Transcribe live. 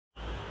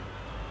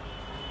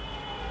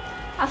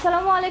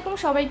আসসালামু আলাইকুম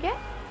সবাইকে।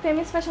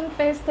 ফেমিস ফ্যাশন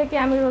পেজ থেকে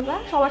আমি রোজা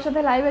সবার সাথে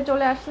লাইভে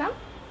চলে আসলাম।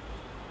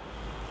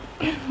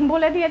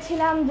 বলে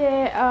দিয়েছিলাম যে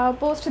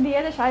পোস্ট দিয়ে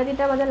যে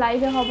 3:30 বাজে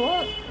লাইভে হব,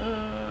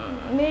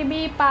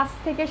 মেবি 5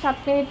 থেকে 7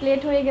 মিনিট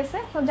লেট হয়ে গেছে।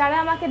 তো যারা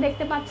আমাকে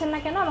দেখতে পাচ্ছেন না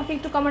কেন আমাকে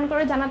একটু কমেন্ট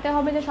করে জানাতে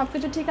হবে যে সব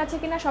কিছু ঠিক আছে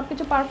কিনা, সব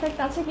কিছু পারফেক্ট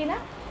আছে কিনা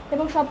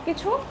এবং সব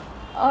কিছু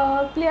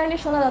ক্লিয়ারলি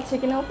শোনা যাচ্ছে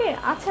কিনা। ওকে,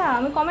 আচ্ছা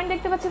আমি কমেন্ট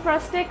দেখতে পাচ্ছি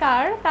ফার্স্টে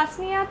কার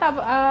তাসমিয়া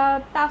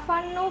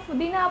তাফান্নুফ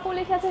দিনা আপু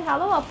লিখেছে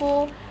হ্যালো আপু,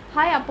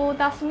 হাই আপু।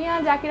 তাসমিয়া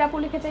জাকির আপু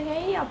লিখেছে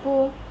হেই আপু।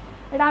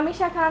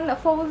 রামিশা খান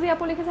ফৌজি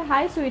আপু লিখেছে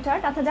হাই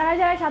সুইটহার্ট। আচ্ছা যারা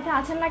যারা সাথে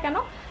আছেন না কেন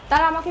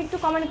তারা আমাকে একটু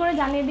কমেন্ট করে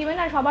জানিয়ে দিবেন।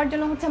 আর সবার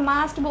জন্য হচ্ছে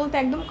মাস্ট বলতে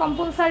একদম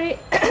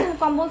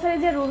কম্পালসারি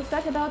যে রুলসটা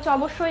সেটা হচ্ছে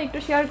অবশ্যই একটু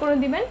শেয়ার করে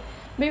দিবেন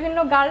বিভিন্ন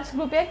গার্লস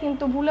গ্রুপে,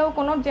 কিন্তু ভুলেও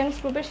কোনো জেন্টস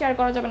গ্রুপে শেয়ার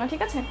করা যাবে না,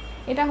 ঠিক আছে?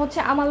 এটা হচ্ছে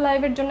আমার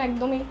লাইভের জন্য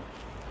একদমই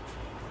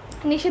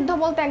নিষিদ্ধ,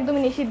 বলতে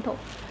একদমই নিষিদ্ধ।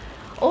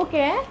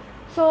 ওকে,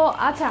 সো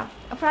আচ্ছা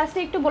ফার্স্টে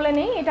একটু বলে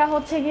নেই, এটা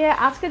হচ্ছে গিয়ে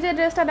আজকে যে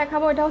ড্রেসটা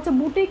দেখাবো এটা হচ্ছে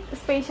বুটিক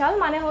স্পেশাল,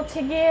 মানে হচ্ছে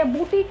গিয়ে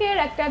বুটিকের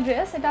একটা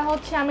ড্রেস। এটা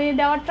হচ্ছে আমি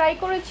দেওয়ার ট্রাই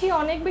করেছি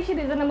অনেক বেশি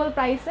রিজনেবল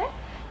প্রাইসে,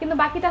 কিন্তু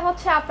বাকিটা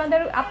হচ্ছে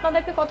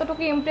আপনাদেরকে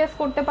কতটুকু ইমপ্রেস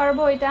করতে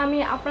পারবো এটা আমি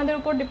আপনাদের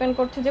উপর ডিপেন্ড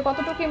করছে যে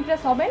কতটুকু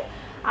ইমপ্রেস হবেন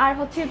আর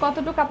হচ্ছে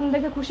কতটুকু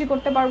আপনাদেরকে খুশি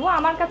করতে পারবো।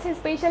 আমার কাছে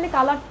স্পেশালি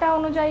কালারটা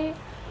অনুযায়ী,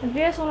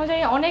 ড্রেস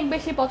অনুযায়ী অনেক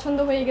বেশি পছন্দ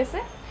হয়ে গেছে।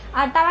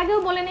 আর তার আগেও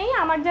বলে নেই,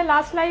 আমার যে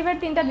লাস্ট লাইভের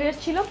 3টা ড্রেস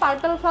ছিল,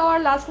 পার্পল ফ্লাওয়ার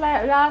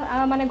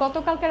মানে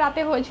গতকালকে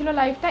রাতে হয়েছিল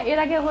লাইভটা, এর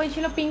আগে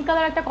হয়েছিল পিঙ্ক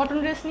কালার একটা কটন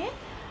ড্রেস নিয়ে,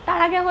 তার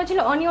আগে হয়েছিল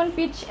অনিয়ন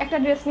পিচ একটা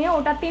ড্রেস নিয়ে।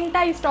 ওটা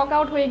 3টাই স্টক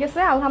আউট হয়ে গেছে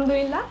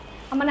আলহামদুলিল্লাহ।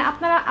 মানে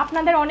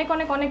আপনাদের অনেক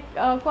অনেক অনেক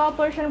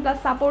কোঅপারেশন প্লাস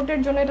সাপোর্টের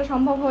জন্য এটা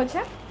সম্ভব হয়েছে।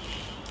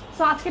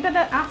 সো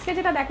আজকে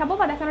যেটা দেখাবো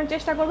বা দেখানোর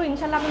চেষ্টা করবো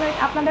ইনশাল্লাহ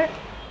আপনাদের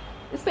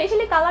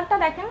স্পেশালি কালারটা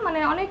দেখেন, মানে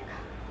অনেক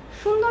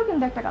সুন্দর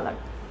কিন্তু একটা কালার।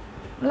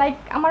 লাইক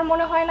আমার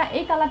মনে হয় না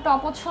এই কালারটা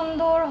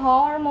অপছন্দর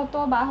হওয়ার মতো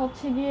বা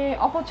হচ্ছে গিয়ে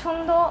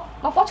অপছন্দ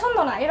বা পছন্দ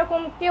না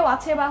এরকম কেউ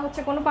আছে বা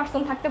হচ্ছে কোনো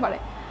পার্সন থাকতে পারে।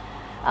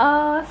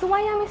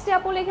 সুমাইয়া মিষ্টি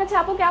আপু লিখেছে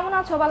আপু কেমন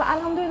আছো? বল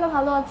আলহামদুলিল্লাহ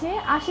ভালো আছি।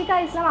 আশিকা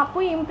ইসলাম আপু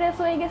ইমপ্রেস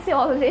হয়ে গেছি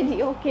অলরেডি।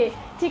 ওকে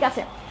ঠিক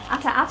আছে।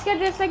 আচ্ছা আজকের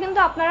ড্রেসটা কিন্তু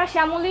আপনারা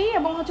শ্যামলী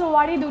এবং হচ্ছে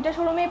ওয়ারি দুইটা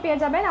শোরুমে পেয়ে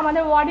যাবেন।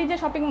 আমাদের ওয়ারি যে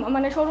শপিং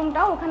মানে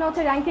শোরুমটা ওখানে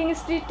হচ্ছে র্যাঙ্কিং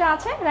স্ট্রিটটা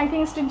আছে,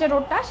 র্যাঙ্কিং স্ট্রিট যে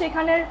রোডটা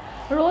সেখানের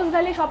রোজ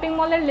ভ্যালি শপিং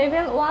মলের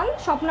লেভেল 1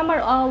 শপ নাম্বার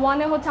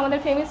 1-এ হচ্ছে আমাদের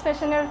ফেমিস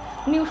ফ্যাশনের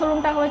নিউ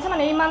শোরুমটা হয়েছে,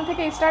 মানে এই মান্থ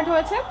থেকে স্টার্ট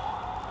হয়েছে।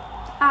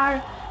 আর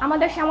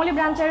আমাদের শ্যামলী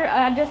ব্রাঞ্চের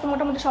অ্যাড্রেস তো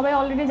মোটামুটি সবাই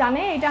অলরেডি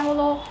জানে, এটা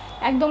হলো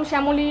একদম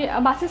শ্যামলী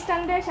বাস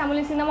স্ট্যান্ডে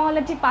শ্যামলী সিনেমা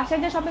হলের ঠিক পাশের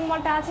যে শপিং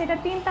মলটা আছে এটা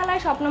 3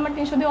 তলায় শপ নাম্বার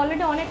 300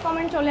 অলরেডি অনেক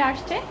কমেন্ট চলে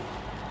আসছে।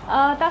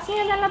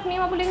 তাসমিয়া জান্নাত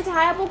মিম আপু লিখেছে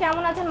হাই আপু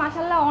কেমন আছেন?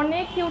 মাশাল্লাহ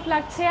অনেক কিউট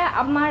লাগছে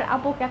আমার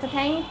আপুর কাছে।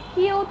 থ্যাংক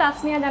ইউ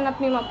তাসমিয়া জান্নাত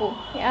মিম আপু।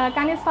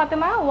 কানিজ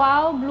Fatema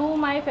wow blue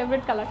my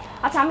favourite colour.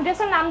 আচ্ছা আমি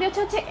ড্রেসের নাম দিয়েছি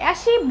হচ্ছে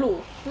অ্যাশি ব্লু,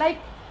 লাইক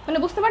মানে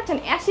বুঝতে পারছেন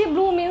অ্যাশি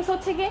ব্লু মিনস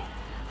হচ্ছে কি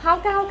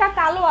হালকা হালকা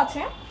কালো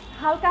আছে,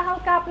 হালকা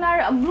হালকা আপনার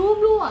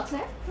ব্লু আছে।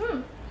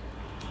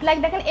 লাইক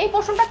দেখেন এই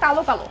পোর্শনটা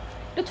কালো কালো,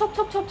 একটু ছোপ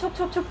ছোপ ছোপ ছোপ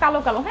ছোপ ছোপ কালো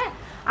কালো। হ্যাঁ,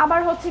 আবার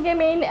হচ্ছে গিয়ে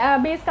মেইন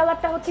বেস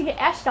কালারটা হচ্ছে গিয়ে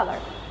অ্যাশ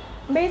কালার,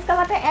 বেস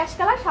কালারটা অ্যাশ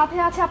কালার, সাথে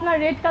আছে আপনার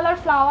রেড কালার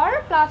ফ্লাওয়ার,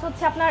 প্লাস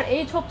হচ্ছে আপনার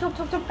এই ছোপ ছোপ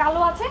ছোপ ছোপ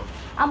কালো আছে।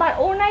 আবার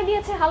ওড়নায়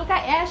দিয়েছে হালকা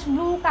অ্যাশ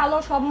ব্লু কালো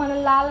সব, মানে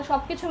লাল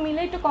সব কিছু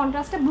মিলে একটু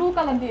কন্ট্রাস্টে ব্লু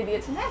কালার দিয়ে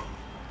দিয়েছে। হ্যাঁ,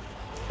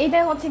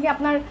 এইটাই হচ্ছে কি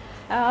আপনার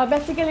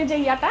বেসিক্যালি যে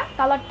ইয়াটা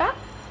কালারটা।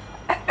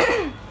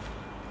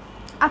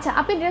 আচ্ছা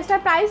আপনি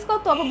ড্রেসটার প্রাইস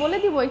কত আপু বলে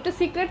দিব, একটু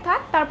সিক্রেট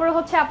থাক, তারপরে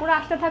হচ্ছে আপুরা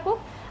আসতে থাকুক,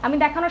 আমি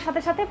দেখানোর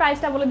সাথে সাথে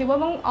প্রাইসটা বলে দিব।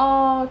 এবং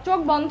চোখ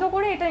বন্ধ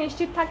করে এটা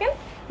নিশ্চিত থাকেন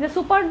যে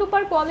সুপার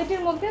ডুপার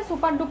কোয়ালিটির মধ্যে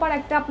সুপার ডুপার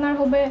একটা আপনার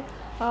হবে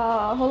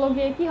হলো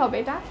গিয়ে কী হবে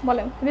এটা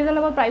বলেন,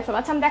 রিজনেবল প্রাইস হবে।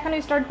 আচ্ছা আমি দেখানো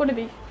স্টার্ট করে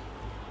দিই।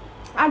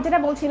 আর যেটা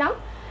বলছিলাম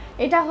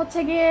এটা হচ্ছে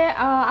গিয়ে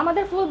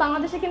আমাদের ফুল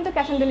বাংলাদেশে কিন্তু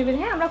ক্যাশ অন ডেলিভারি।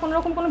 হ্যাঁ, আমরা কোনো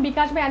রকম কোনো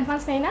বিকাশ বা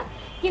অ্যাডভান্স নেই না,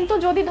 কিন্তু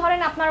যদি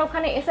ধরেন আপনার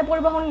ওখানে এসে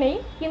পরিবহন নেই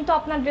কিন্তু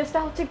আপনার ড্রেসটা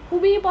হচ্ছে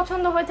খুবই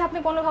পছন্দ হয়েছে, আপনি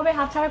কোনোভাবে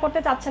হাতছাড়া করতে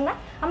চাচ্ছেন না,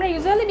 আমরা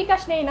ইউজুয়ালি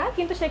বিকাশ নেই না,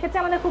 কিন্তু সেক্ষেত্রে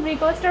আমাদের খুব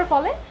রিকোয়েস্টের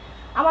ফলে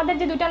আমাদের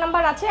যে 2টা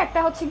নাম্বার আছে, একটা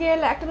হচ্ছে গিয়ে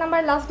একটা নাম্বার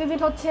লাস্ট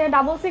ডিজিট হচ্ছে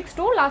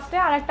 662 লাস্টে,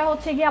 আর একটা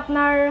হচ্ছে গিয়ে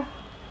আপনার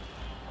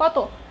কত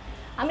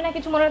আমি না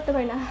কিছু মনে রাখতে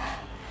পারি না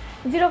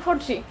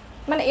 043,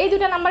 মানে এই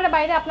 2টা নাম্বারের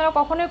বাইরে আপনারা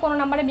কখনোই কোনো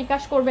নাম্বারে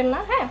বিকাশ করবেন না।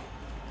 হ্যাঁ,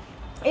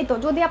 এই তো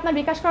যদি আপনার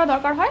বিকাশ করা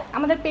দরকার হয়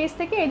আমাদের পেজ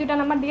থেকে এই 2টা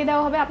নাম্বার দিয়ে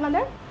দেওয়া হবে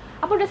আপনাদের।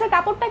 আপু ড্রেসের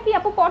কাপড়টা কি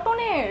আপু?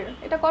 কটনের,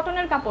 এটা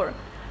কটনের কাপড়,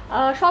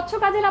 স্বচ্ছ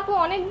কাজের আপু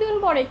অনেক দিন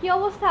পরে, কি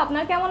অবস্থা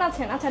আপনার, কেমন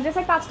আছেন? আচ্ছা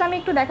ড্রেসের কাজটা আমি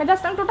একটু দেখাই,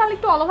 জাস্ট আমি টোটাল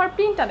একটু অল ওভার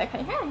প্রিন্টটা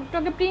দেখাই। হ্যাঁ, একটু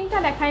আগে প্রিন্টটা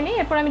দেখাই নেই,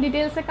 এরপর আমি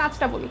ডিটেলসে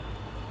কাজটা বলি।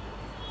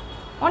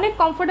 অনেক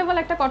কমফোর্টেবল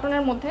একটা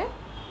কটনের মধ্যে,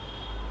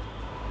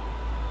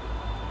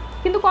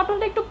 কিন্তু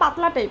কটনটা একটু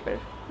পাতলা টাইপের,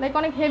 লাইক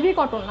অনেক হেভি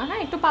কটন না।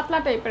 হ্যাঁ, একটু পাতলা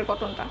টাইপের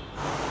কটনটা।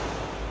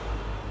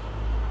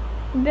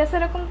 ড্রেস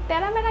এরকম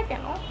তেরামেরা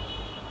কেন?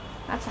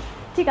 আচ্ছা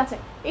ঠিক আছে,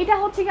 এটা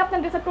হচ্ছে কি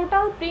আপনার ড্রেসের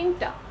টোটাল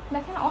প্রিন্টটা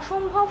দেখেন,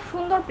 অসম্ভব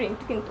সুন্দর প্রিন্ট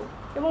কিন্তু,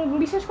 এবং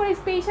বিশেষ করে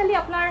স্পেশালি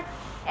আপনার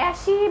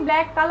অ্যাশি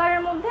ব্ল্যাক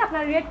কালারের মধ্যে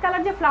আপনার রেড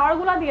কালার যে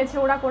ফ্লাওয়ারগুলো দিয়েছে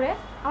ওরা করে,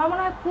 আমার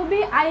মনে হয় খুবই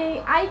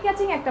আই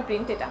ক্যাচিং একটা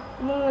প্রিন্ট এটা,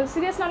 এবং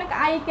সিরিয়াসলি অনেক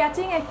আই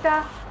ক্যাচিং একটা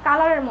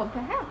কালারের মধ্যে।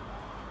 হ্যাঁ,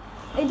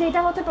 এই যে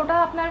এটা হচ্ছে টোটাল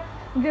আপনার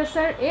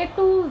ড্রেসের A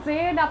to Z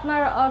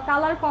আপনার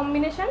কালার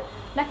কম্বিনেশন।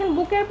 দেখেন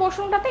বুকের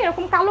পোর্শনটাতে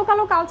এরকম কালো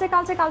কালো কালচে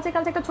কালচে কালচে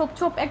কালচে একটা ছোপ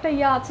ছোপ একটা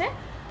ইয়া আছে।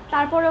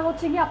 তারপরে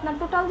হচ্ছে কি আপনার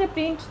টোটাল যে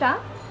প্রিন্টটা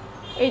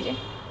এই যে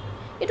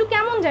একটু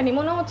কেমন জানি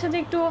মনে হচ্ছে যে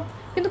একটু,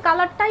 কিন্তু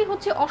কালারটাই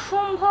হচ্ছে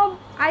অসম্ভব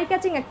আই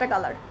ক্যাচিং একটা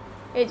কালার।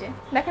 এই যে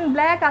দেখেন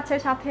ব্ল্যাক আছে,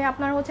 সাথে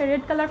আপনার হচ্ছে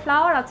রেড কালার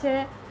ফ্লাওয়ার আছে।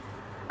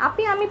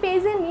 আপনি আমি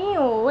পেজে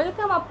নিও,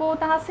 ওয়েলকাম আপু,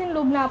 তাহসিন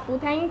লুবনা আপু,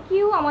 থ্যাংক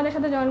ইউ আমাদের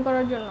সাথে জয়েন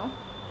করার জন্য।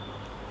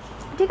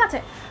 ঠিক আছে,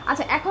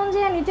 আচ্ছা এখন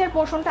যে নিচের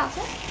পোর্শনটা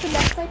আছে একটু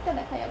ব্যাক সাইডটা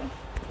দেখাই আমি।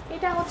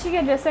 এটা হচ্ছে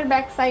গিয়ে ড্রেসের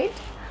ব্যাক সাইড।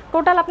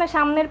 টোটাল আপনার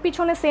সামনের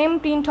পিছনে সেম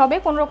প্রিন্ট হবে,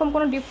 কোনো রকম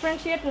কোনো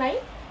ডিফারেন্সিয়েট নাই,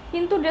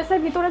 কিন্তু ড্রেসের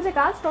ভিতরে যে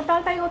কাজ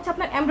টোটালটাই হচ্ছে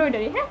আপনার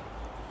এমব্রয়ডারি। হ্যাঁ,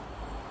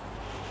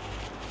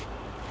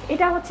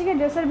 এটা হচ্ছে গিয়ে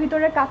ড্রেসের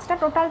ভিতরের কাজটা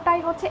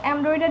টোটালটাই হচ্ছে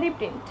এমব্রয়ডারি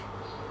প্রিন্ট।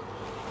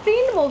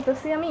 প্রিন্ট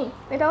বলতেছি আমি,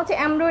 এটা হচ্ছে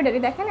এমব্রয়ডারি।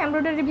 দেখেন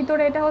এমব্রয়ডারির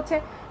ভিতরে এটা হচ্ছে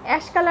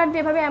অ্যাশ কালার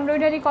যেভাবে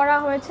এমব্রয়ডারি করা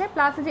হয়েছে,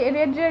 প্লাস যে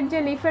রেড রেড যে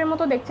লিফের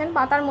মতো দেখছেন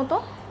পাতার মতো,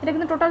 এটা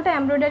কিন্তু টোটালটা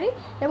এমব্রয়ডারি।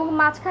 এবং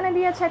মাঝখানে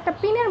দিয়েছে একটা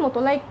পিনের মতো,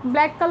 লাইক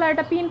ব্ল্যাক কালার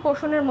একটা পিন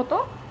পোর্শনের মতো।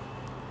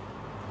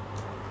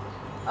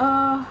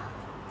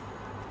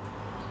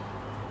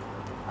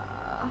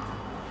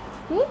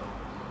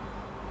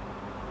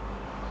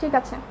 ঠিক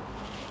আছে,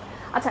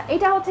 আচ্ছা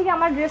এটা হচ্ছে কি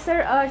আমার ড্রেসের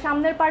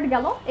সামনের পার্ট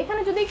গেল।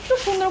 এখানে যদি একটু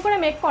সুন্দর করে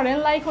মেক করেন,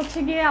 লাইক হচ্ছে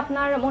গিয়ে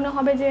আপনার মনে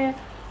হবে যে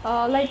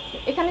লাইক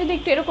এখানে যদি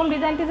একটু এরকম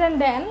ডিজাইন টিজাইন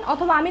দেন,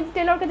 অথবা আমি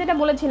টেলরকে যেটা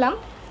বলেছিলাম,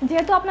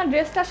 যেহেতু আপনার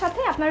ড্রেসটার সাথে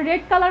আপনার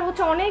রেড কালার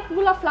হচ্ছে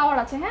অনেকগুলো ফ্লাওয়ার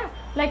আছে, হ্যাঁ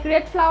লাইক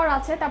রেড ফ্লাওয়ার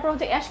আছে, তারপর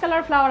হচ্ছে অ্যাশ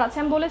কালার ফ্লাওয়ার আছে।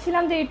 আমি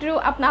বলেছিলাম যে একটু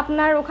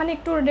আপনার ওখানে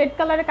একটু রেড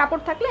কালারের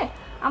কাপড় থাকলে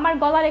আমার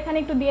গলার এখানে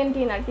একটু দিয়েন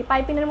টিন আর কি,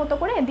 পাইপিনের মতো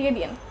করে দিয়ে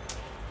দিয়েন,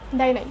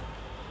 দেয় নাই।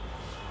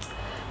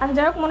 আচ্ছা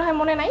যাই হোক, মনে হয়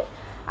মনে নাই।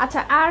 আচ্ছা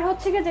আর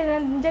হচ্ছে কি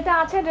যেটা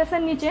আছে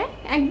ড্রেসের নিচে,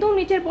 একদম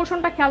নিচের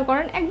পোর্শনটা খেয়াল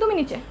করেন, একদমই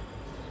নিচে,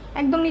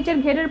 একদম নিচের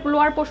ঘেরের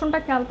লোয়ার পোর্শনটা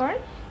খেয়াল করেন।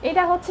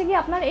 এটা হচ্ছে কি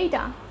আপনার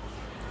এইটা।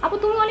 আপু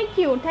তুমি অনেক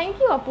কিউট, থ্যাংক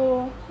ইউ আপু,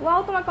 ওয়াও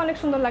তোমাকে অনেক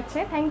সুন্দর লাগছে,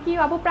 থ্যাংক ইউ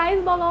আপু। প্রাইস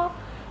বলো,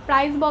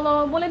 প্রাইস বলো,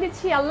 বলে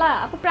দিচ্ছি। আল্লাহ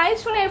আপু প্রাইস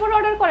শুনে এরপর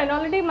অর্ডার করেন,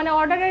 অলরেডি মানে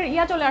অর্ডারের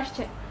ইয়া চলে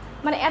আসছে,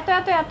 মানে এত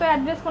এত এত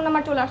অ্যাড্রেস ফোন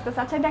নাম্বার চলে আসতেছে।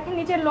 আচ্ছা দেখেন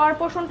নিচের লোয়ার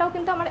পোর্শনটাও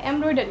কিন্তু আমার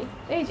এমব্রয়ডারি,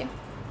 এই যে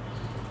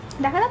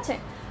দেখা যাচ্ছে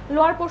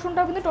লোয়ার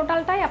পোর্শনটাও কিন্তু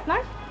টোটালটাই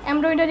আপনার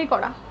এমব্রয়ডারি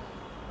করা।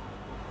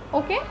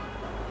 ওকে,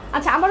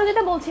 আচ্ছা আবারও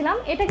যেটা বলছিলাম,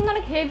 এটা কিন্তু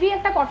অনেক হেভি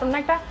একটা কটন না,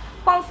 একটা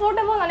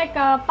কমফোর্টেবল অনেক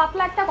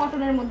পাতলা একটা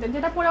কটনের মধ্যে,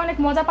 যেটা পরে অনেক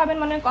মজা পাবেন,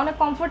 মানে অনেক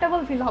কমফোর্টেবল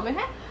ফিল হবে।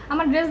 হ্যাঁ,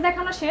 আমার ড্রেস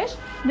দেখানো শেষ,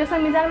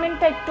 ড্রেসের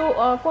মেজারমেন্টটা একটু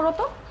করো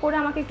তো, করে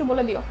আমাকে একটু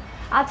বলে দিও।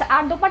 আচ্ছা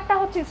আর দোপাট্টা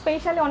হচ্ছে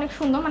স্পেশালি অনেক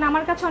সুন্দর, মানে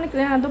আমার কাছে অনেক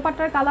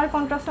দোপাট্টার কালার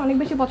কন্ট্রাস্টটা অনেক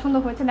বেশি পছন্দ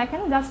হয়েছে।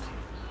 দেখেন জাস্ট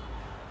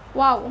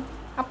ওয়াও,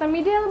 আপনার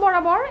মিডিয়াল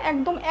বরাবর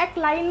একদম এক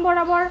লাইন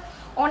বরাবর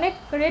অনেক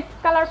রেড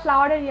কালার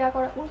ফ্লাওয়ারের ইয়া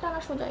করা। উল্টা না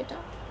সোজা? এটা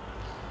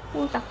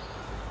উল্টা,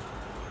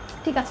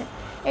 ঠিক আছে।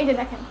 এই যে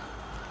দেখেন,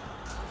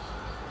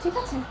 ঠিক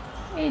আছে,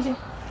 এই যে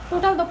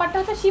টোটাল দোপাট্টা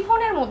হচ্ছে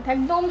শিফনের মধ্যে,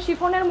 একদম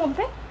শিফনের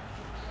মধ্যে।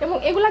 এবং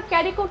এগুলা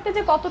ক্যারি করতে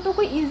যে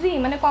কতটুকু ইজি,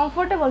 মানে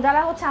কমফোর্টেবল,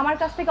 যারা হচ্ছে আমার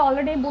কাছ থেকে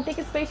অলরেডি বুটিক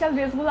স্পেশাল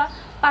ড্রেসগুলো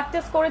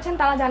পারচেস করেছেন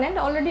তারা জানেন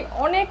অলরেডি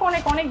অনেক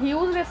অনেক অনেক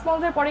হিউজ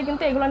রেসপন্সের পরে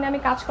কিন্তু এগুলো নিয়ে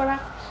আমি কাজ করা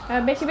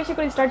বেশি বেশি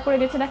করে স্টার্ট করে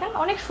দিয়েছি। দেখেন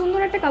অনেক সুন্দর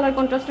একটা কালার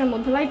কন্ট্রাস্টের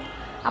মধ্যে, লাইক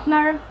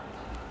আপনার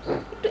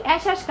একটু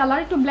অ্যাশ অ্যাশ কালার,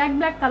 একটু ব্ল্যাক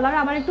ব্ল্যাক কালার,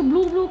 আবার একটু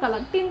ব্লু ব্লু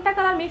কালার, তিনটা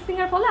কালার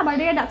মিক্সিংয়ের ফলে আবার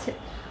রেড আছে,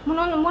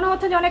 মনে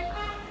হচ্ছে যে অনেক,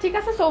 ঠিক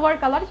আছে সোভার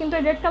কালার, কিন্তু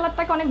এই রেড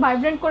কালারটাকে অনেক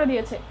ভাইব্রেন্ট করে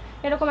দিয়েছে,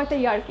 এরকম একটা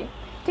ইয়ে আর কি।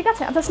 ঠিক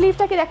আছে, আচ্ছা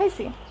স্লিভটা কি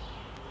দেখাইছি?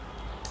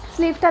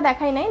 স্লিভটা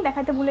দেখাই নাই,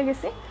 দেখাইতে ভুলে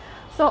গেছি।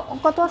 সো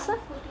কত আছে?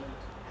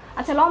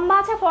 আচ্ছা লম্বা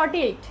আছে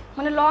 48,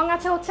 মানে লং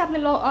আছে হচ্ছে আপনি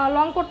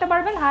লং করতে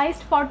পারবেন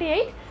হাইস্ট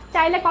 48,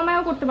 চাইলে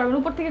কমায়ও করতে পারবেন,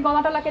 উপর থেকে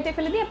গলাটা কেটে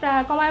ফেলে দিয়ে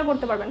কমায়ও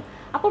করতে পারবেন।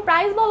 আপু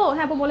প্রাইস বলো।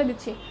 হ্যাঁ আপু বলে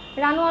দিচ্ছি,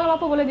 রানু আলম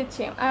আপু বলে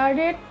দিচ্ছি।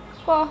 রেট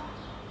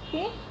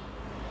কি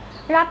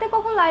রাতে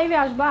কখন লাইভে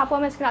আসবা? আপু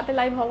আমি আজকে রাতে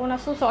লাইভ হবো না,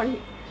 সো সরি।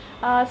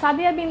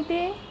 সাদিয়া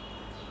বিনতি,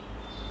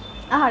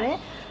 আরে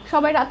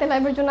সবাই রাতে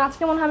লাইভের জন্য,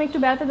 আজকে মনে হয় আমি একটু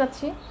বেড়াতে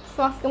যাচ্ছি, সো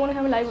আজকে মনে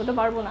হয় আমি লাইভ হতে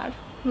পারবো না আর,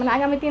 মানে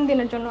আগামী 3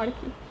 দিনের জন্য আর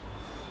কি।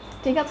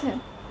 ঠিক আছে,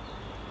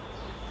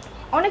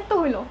 অনেক তো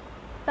হইলো,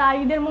 তা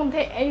ঈদের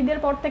মধ্যে, ঈদের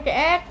পর থেকে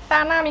এক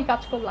টানা আমি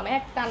কাজ করলাম,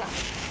 এক টানা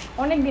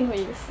অনেক দিন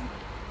হয়ে গেছে।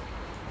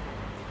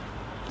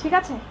 ঠিক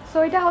আছে, সো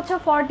এটা হচ্ছে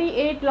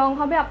 48 লং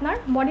হবে আপনার,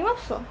 বডি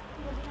মাপছো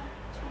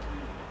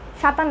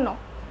 57।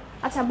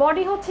 আচ্ছা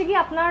বডি হচ্ছে কি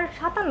আপনার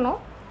 57,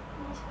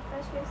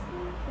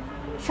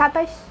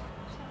 27।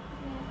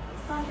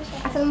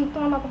 আচ্ছা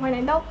তোমার মাপা হয়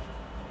নাই, দাও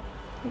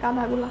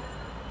গাধাগুলা,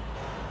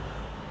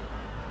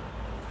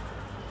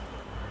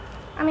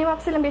 আমি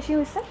ভাবছিলাম বেশি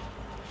হয়েছে।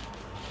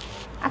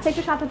 আচ্ছা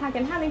একটু সাথে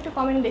থাকেন, হ্যাঁ আমি একটু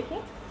কমেন্ট দেখি।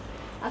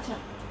 আচ্ছা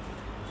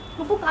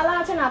আপু কালার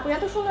আছে না আপু?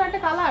 এত সুন্দর একটা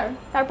কালার,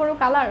 তারপরেও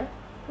কালার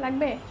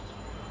লাগবে?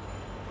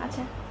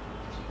 আচ্ছা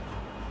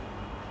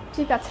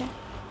ঠিক আছে,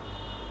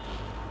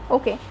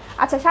 ওকে।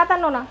 আচ্ছা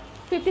 57 না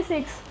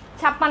 56,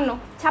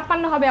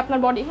 56 হবে আপনার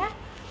বডি। হ্যাঁ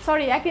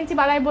সরি 1 ইঞ্চি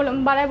বাড়ায়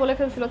বলে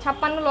ফেলছিল,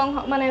 56 লং,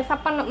 মানে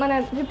 56 মানে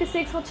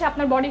 56 হচ্ছে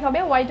আপনার বডি হবে,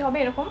 ওয়াইড হবে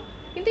এরকম,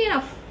 কিন্তু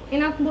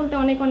এনাফ বলতে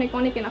অনেক অনেক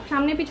অনেক এনাফ,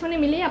 সামনে পিছনে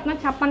মিলিয়ে আপনার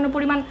 56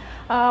 পরিমাণ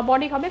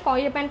বডি হবে।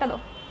 ইয়ে প্যান্টটা দাও।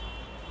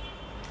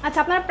 আচ্ছা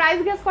আপনারা প্রাইস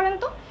গেস করেন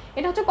তো।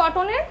 এটা হচ্ছে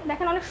কটনের,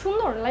 দেখেন অনেক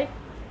সুন্দর, লাইক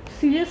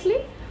সিরিয়াসলি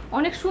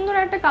অনেক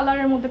সুন্দর একটা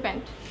কালারের মধ্যে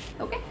প্যান্ট।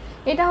 ওকে,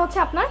 এটা হচ্ছে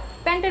আপনার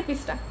প্যান্টের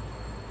পিসটা।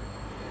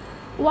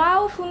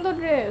 ওয়াও, সুন্দর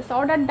ড্রেস,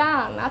 অর্ডার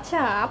ডান। আচ্ছা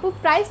আপু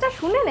প্রাইসটা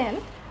শুনে নেন,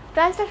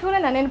 প্রাইসটা শুনে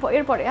নেন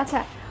এরপরে। আচ্ছা,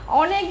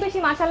 অনেক বেশি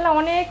মাশাআল্লাহ,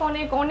 অনেক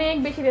অনেক অনেক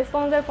বেশি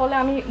রেসপন্সের ফলে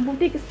আমি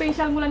বুটিক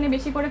স্পেশালগুলো নিয়ে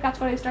বেশি করে কাজ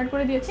করা স্টার্ট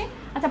করে দিয়েছি।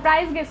 আচ্ছা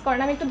প্রাইস গেস করেন,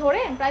 আমি একটু ধরে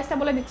প্রাইসটা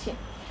বলে দিচ্ছি।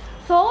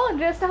 সো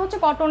ড্রেসটা হচ্ছে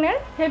কটনের,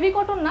 হেভি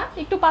কটন না,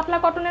 একটু পাতলা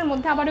কটনের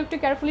মধ্যে, আবার একটু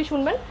কেয়ারফুলি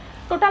শুনবেন।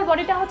 টোটাল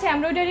বডিটা হচ্ছে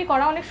এমব্রয়ডারি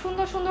করা, অনেক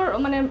সুন্দর সুন্দর,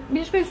 মানে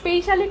বিশেষ করে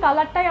স্পেশালি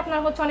কালারটাই আপনার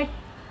হচ্ছে অনেক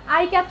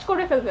আই ক্যাচ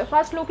করে ফেলবে,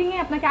 ফার্স্ট লুকিংয়ে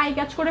আপনাকে আই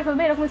ক্যাচ করে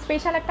ফেলবে, এরকম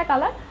স্পেশাল একটা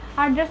কালার।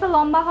 আর ড্রেসের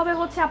লম্বা হবে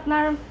হচ্ছে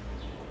আপনার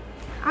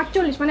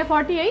 48 মানে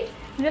 48।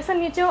 ড্রেসের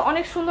নিচেও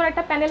অনেক সুন্দর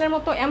একটা প্যানেলের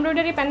মতো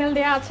এমব্রয়ডারি প্যানেল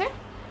দেওয়া আছে।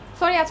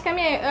 সরি আজকে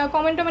আমি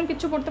কমেন্ট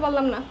কিচ্ছু পড়তে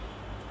পারলাম না,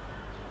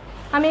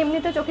 আমি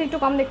এমনিতে চোখে একটু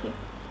কম দেখি।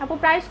 আপু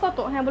প্রাইস কত?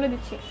 হ্যাঁ বলে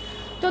দিচ্ছি,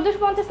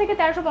 1450 থেকে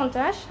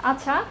 1350।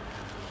 আচ্ছা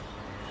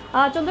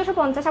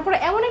 1450। আপনারা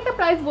এমন একটা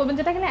প্রাইস বলবেন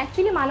যেটা কিনা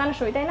অ্যাকচুয়ালি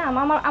মানানসই, তাই না?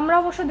 আমরা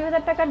অবশ্য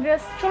 2000 টাকার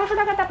ড্রেস 1600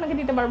 টাকাতে আপনাকে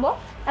দিতে পারবো,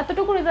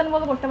 এতটুকু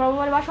রিজনেবল করতে পারবো,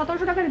 বা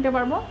 1700 টাকা দিতে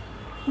পারবো,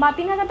 বা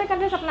 3000 টাকার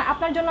ড্রেস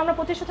আপনার জন্য আমরা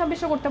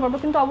 2500-2600 করতে পারবো,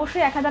 কিন্তু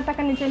অবশ্যই 1000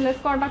 টাকার নিচে লেস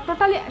করাটা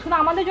টোটালি শুধু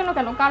আমাদের জন্য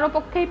কেন, কারো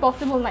পক্ষেই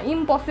পসিবল না,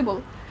 ইম্পসিবল,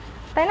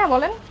 তাই না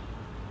বলেন?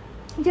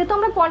 যেহেতু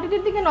আমরা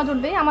কোয়ান্টিটির দিকে নজর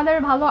দিই, আমাদের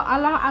ভালো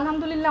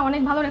আলহামদুলিল্লাহ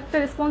অনেক ভালো একটা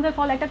রেসপন্সের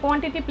ফলে একটা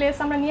কোয়ান্টিটি প্লেস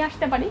আমরা নিয়ে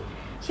আসতে পারি।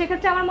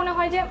 সেক্ষেত্রে আমার মনে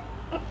হয় যে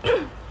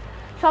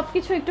সব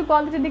কিছু একটু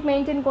কোয়ালিটির দিক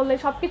মেনটেন করলে,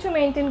 সব কিছু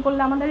মেনটেন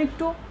করলে আমাদের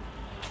একটু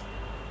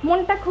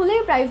মনটা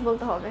খুলেই প্রাইস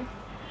বলতে হবে।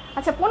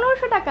 আচ্ছা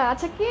 1500 টাকা।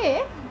 আচ্ছা কে?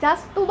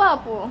 জাস্ট তুবা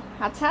আপু।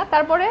 আচ্ছা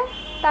তারপরে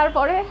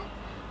তারপরে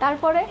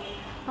তারপরে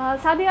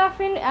সাদিয়া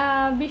আফরিন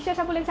বিশ্বাস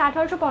আপু লিখছে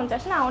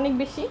 1850। না অনেক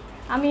বেশি।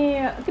 আমি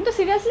কিন্তু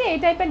সিরিয়াসলি এই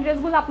টাইপের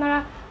ড্রেসগুলো আপনারা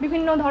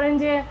বিভিন্ন ধরেন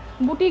যে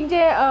বুটিক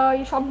যে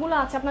সবগুলো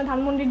আছে আপনার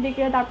ধানমন্ডির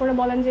দিকে, তারপরে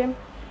বলেন যে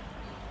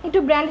একটু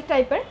ব্র্যান্ড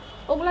টাইপের,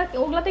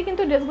 ওগুলাতে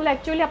কিন্তু ড্রেসগুলো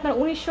অ্যাকচুয়ালি আপনার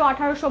 1900,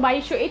 1800,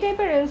 2200 এই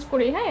টাইপের রেঞ্জ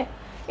করি, হ্যাঁ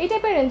এই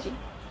টাইপের রেঞ্জই।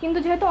 কিন্তু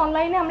যেহেতু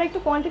অনলাইনে আমরা একটু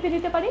কোয়ান্টিটি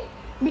দিতে পারি,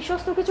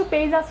 বিশ্বস্ত কিছু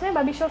পেজ আছে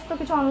বা বিশ্বস্ত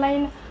কিছু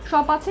অনলাইন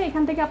শপ আছে,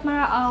 এখান থেকে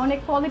আপনারা অনেক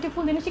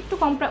কোয়ালিটিফুল জিনিস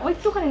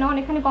একটুখানি না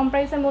অনেকখানি কম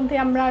প্রাইসের মধ্যে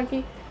আমরা আর কি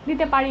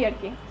দিতে পারি আর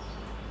কি।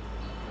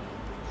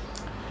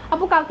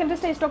 আপু কালকের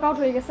ড্রেসটা স্টক আউট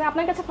হয়ে গেছে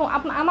আপনার কাছে?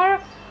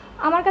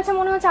 আমার কাছে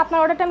মনে হচ্ছে আপনার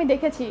অর্ডারটা আমি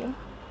দেখেছি,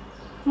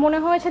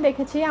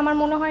 দেখেছি। আমার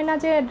মনে হয় না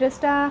যে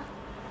ড্রেসটা,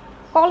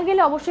 কল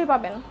গেলে অবশ্যই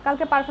পাবেন।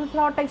 কালকে পার্পল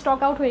ফ্লাওয়ারটা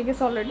স্টক আউট হয়ে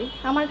গেছে অলরেডি,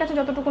 আমার কাছে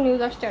যতটুকু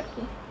নিউজ আসছে আর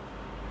কি।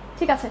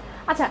 ঠিক আছে।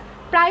 আচ্ছা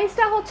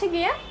প্রাইসটা হচ্ছে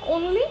গিয়ে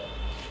অনলি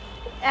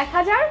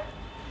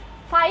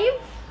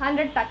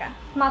 1500 টাকা,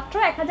 মাত্র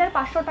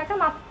 1500 টাকা,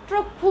 মাত্র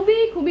খুবই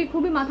খুবই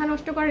খুবই মাথা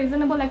নষ্ট করা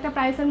রিজনেবল একটা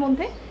প্রাইসের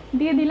মধ্যে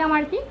দিয়ে দিলাম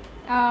আর কি।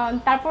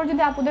 তারপর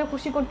যদি আপুদের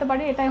খুশি করতে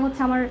পারি এটাই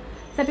হচ্ছে আমার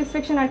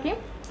স্যাটিসফ্যাকশন আর কি।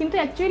 কিন্তু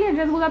অ্যাকচুয়ালি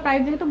ড্রেসগুলোর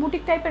প্রাইস যেহেতু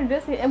বুটিক টাইপের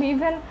ড্রেস,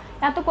 ইভেন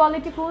এত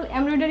কোয়ালিটিফুল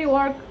এমব্রয়ডারি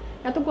ওয়ার্ক,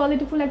 এত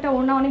কোয়ালিটিফুল একটা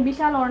ওড়না, অনেক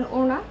বিশাল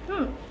ওড়না,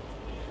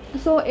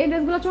 সো এই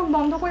ড্রেসগুলো চোখ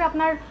বন্ধ করে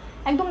আপনার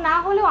একদম না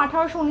হলেও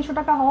 1800-1900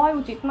 টাকা হওয়াই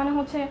উচিত। মানে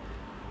হচ্ছে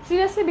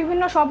সিরিয়াসলি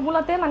বিভিন্ন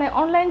শপগুলোতে, মানে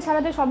অনলাইন ছাড়া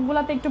যে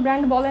শপগুলোতে একটু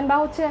ব্র্যান্ড বলেন বা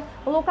হচ্ছে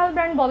লোকাল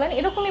ব্র্যান্ড বলেন,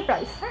 এরকমই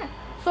প্রাইস। হ্যাঁ,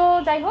 সো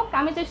যাই হোক,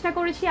 আমি চেষ্টা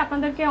করেছি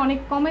আপনাদেরকে অনেক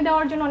কমে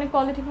দেওয়ার জন্য, অনেক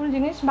কোয়ালিটিফুল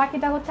জিনিস।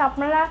 বাকিটা হচ্ছে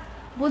আপনারা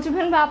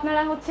বুঝবেন বা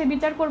আপনারা হচ্ছে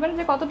বিচার করবেন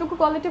যে কতটুকু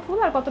কোয়ালিটিফুল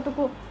আর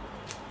কতটুকু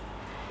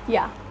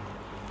ইয়া।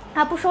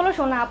 আপু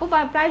 1600 না, আপু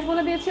প্রাইস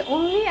বলে দিয়েছি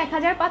অনলি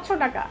 1500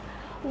 টাকা।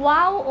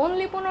 Wow,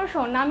 only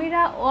 1500।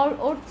 নামিরা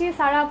অর্চি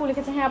সারা আপু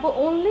লিখেছে, হ্যাঁ আপু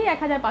অনলি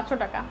 1500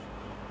 টাকা।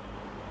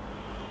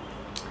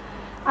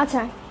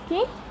 আচ্ছা কি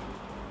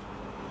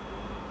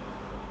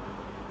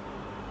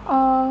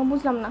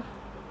বুঝলাম না।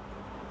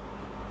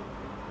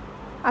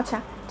 আচ্ছা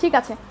ঠিক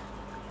আছে।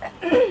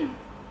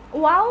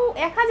 ওয়াও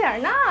 1000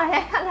 না,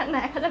 1000 না,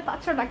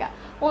 1500 টাকা,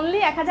 অনলি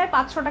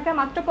 1500 টাকা,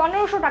 মাত্র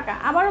 1500 টাকা।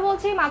 আবারও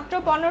বলছি মাত্র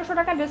 1500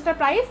 টাকা ড্রেসটার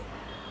প্রাইস।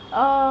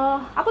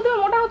 আপু তুমি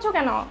মোটা হচ্ছ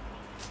কেন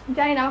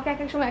জানি না, আমাকে এক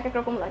এক সময় এক এক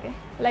রকম লাগে,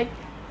 লাইক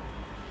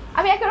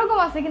আমি এক রকম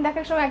আছি কিন্তু এক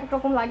এক সময় এক এক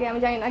রকম লাগে, আমি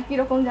জানি না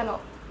কীরকম যেন,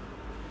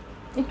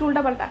 একটু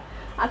উল্টাপাল্টা।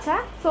 আচ্ছা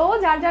সো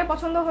যার যার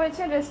পছন্দ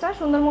হয়েছে ড্রেসটা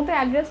সুন্দর মতো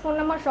অ্যাড্রেস, ফোন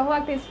নাম্বার সহ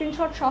একটা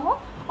স্ক্রিনশট সহ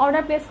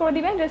অর্ডার প্লেস করে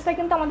দিবেন। ড্রেসটা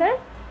কিন্তু আমাদের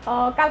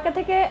কালকে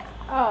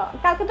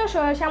তো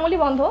শ্যামলী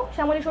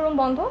শোরুম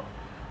বন্ধ,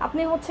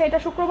 আপনি হচ্ছে এটা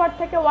শুক্রবার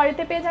থেকে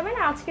ওয়ারিতে পেয়ে যাবেন।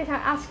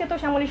 আজকে তো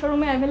শ্যামলী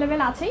শোরুমে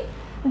অ্যাভেলেবেল আছেই।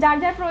 যার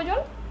যার প্রয়োজন,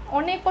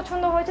 অনেক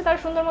পছন্দ হয়েছে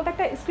তার সুন্দর মতো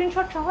একটা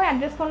স্ক্রিনশট সহ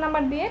অ্যাড্রেস ফোন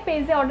নাম্বার দিয়ে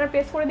পেজে অর্ডার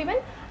প্লেস করে দিবেন।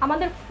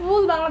 আমাদের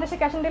ফুল বাংলাদেশে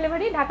ক্যাশ অন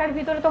ডেলিভারি, ঢাকার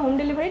ভিতরে তো হোম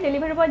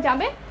ডেলিভারি বয়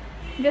যাবে,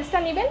 ড্রেসটা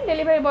নেবেন,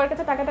 ডেলিভারি বয়ের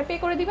কাছে টাকাটা পে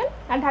করে দিবেন।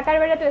 আর ঢাকার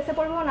বাইরে তো এসে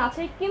পরিবহন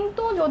আছেই,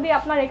 কিন্তু যদি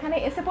আপনার এখানে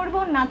এসে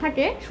পরিবহন না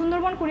থাকে,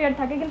 সুন্দরবন কুরিয়ার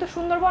থাকে, কিন্তু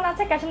সুন্দরবন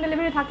আছে, ক্যাশ অন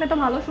ডেলিভারি থাকলে তো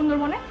ভালো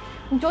সুন্দরবনে,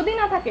 যদি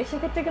না থাকে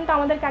সেক্ষেত্রে কিন্তু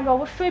আমাদেরকে আগে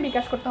অবশ্যই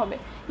বিকাশ করতে হবে।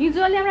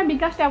 ইউজুয়ালি আমরা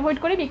বিকাশটা অ্যাভয়েড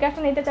করি,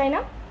 বিকাশটা নিতে চাই না,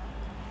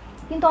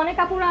 কিন্তু অনেক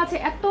আপুরা আছে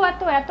এত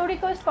এত এত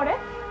রিকোয়েস্ট করে,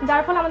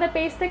 যার ফলে আমাদের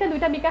পেজ থেকে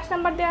 2টা বিকাশ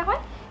নাম্বার দেওয়া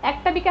হয়।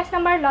 একটা বিকাশ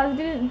নাম্বার লাস্ট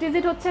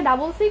ডিজিট হচ্ছে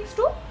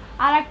 662,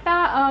 আর একটা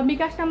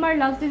বিকাশ নাম্বার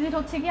লাস্ট ডিজিট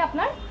হচ্ছে কি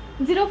আপনার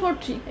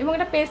 043, এবং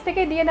এটা পেজ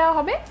থেকে দিয়ে দেওয়া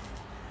হবে।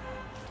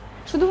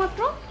 শুধুমাত্র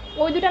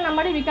ওই দুটো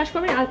নাম্বারে বিকাশ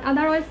করবেন,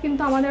 আদারওয়াইজ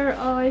কিন্তু আমাদের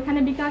এখানে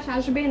বিকাশ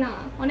আসবে না।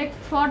 অনেক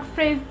ফ্রড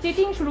ফ্রেজ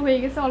চিটিং শুরু হয়ে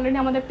গেছে অলরেডি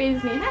আমাদের পেজ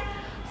নিয়ে। হ্যাঁ,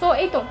 সো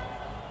এই তো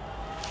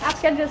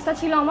আজকের ড্রেসটা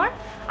ছিল আমার।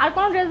 আর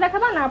কোনো ড্রেস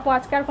দেখাবো না আপু?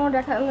 আজকে আর কোনো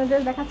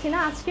ড্রেস দেখাচ্ছি না।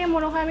 আজকে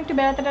মনে হয় আমি একটু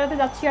বেড়াতে টেড়াতে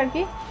যাচ্ছি আর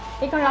কি,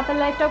 এখন রাতের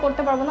লাইফটাও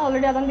করতে পারবো না,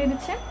 অলরেডি আদান দিয়ে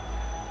দিচ্ছে।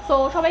 সো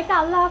সবাইকে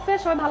আল্লাহ হাফেজ,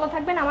 সবাই ভালো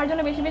থাকবেন, আমার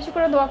জন্য বেশি বেশি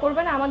করে দোয়া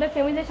করবেন, আমাদের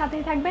ফ্যামিলির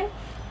সাথেই থাকবেন।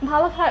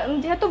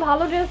 যেহেতু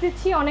ভালো ড্রেস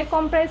দিচ্ছি, অনেক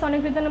কম প্রাইস, অনেক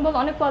রিজনেবল,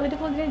 অনেক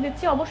কোয়ালিটিফুল জিনিস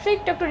দিচ্ছি, অবশ্যই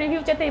একটু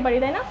রিভিউ চেতেই পারি,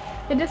 তাই না?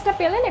 যে ড্রেসটা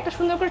পেলেন একটা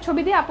সুন্দর করে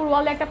ছবি দিয়ে আপুর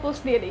ওয়ালে একটা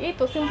পোস্ট দিয়ে দিই, এই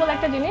তো সিম্পল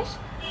একটা জিনিস।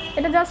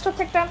 এটা জাস্ট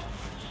হচ্ছে একটা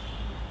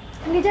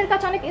নিজের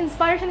কাছে অনেক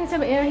ইন্সপায়ারেশন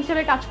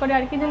হিসেবে কাজ করে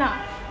আর কি, যে না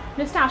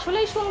ড্রেসটা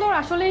আসলেই সুন্দর,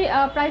 আসলেই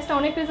প্রাইসটা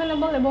অনেক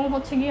রিজনেবল এবং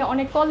হচ্ছে গিয়ে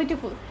অনেক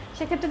কোয়ালিটিফুল।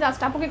 সেক্ষেত্রে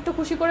জাস্ট আপুকে একটু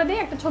খুশি করে দিয়ে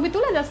একটা ছবি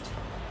তুলে জাস্ট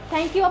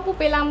থ্যাংক ইউ আপু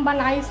পেলাম, বা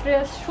নাইস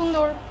ড্রেস,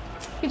 সুন্দর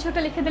কিছু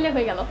একটা লিখে দিলে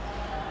হয়ে গেল।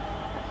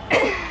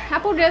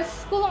 আপু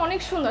ড্রেসগুলো অনেক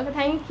সুন্দর,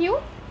 থ্যাংক ইউ।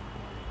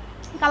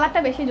 কালারটা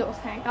বেশি জোস,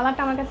 হ্যাঁ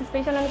কালারটা আমার কাছে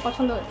স্পেশাল, অনেক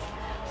পছন্দ হয়েছে।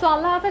 সো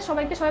আল্লাহ হাফেজ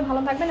সবাইকে, সবাই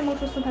ভালো থাকবেন এবং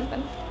সুস্থ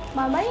থাকবেন।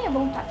 বাই বাই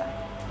এবং টাটা।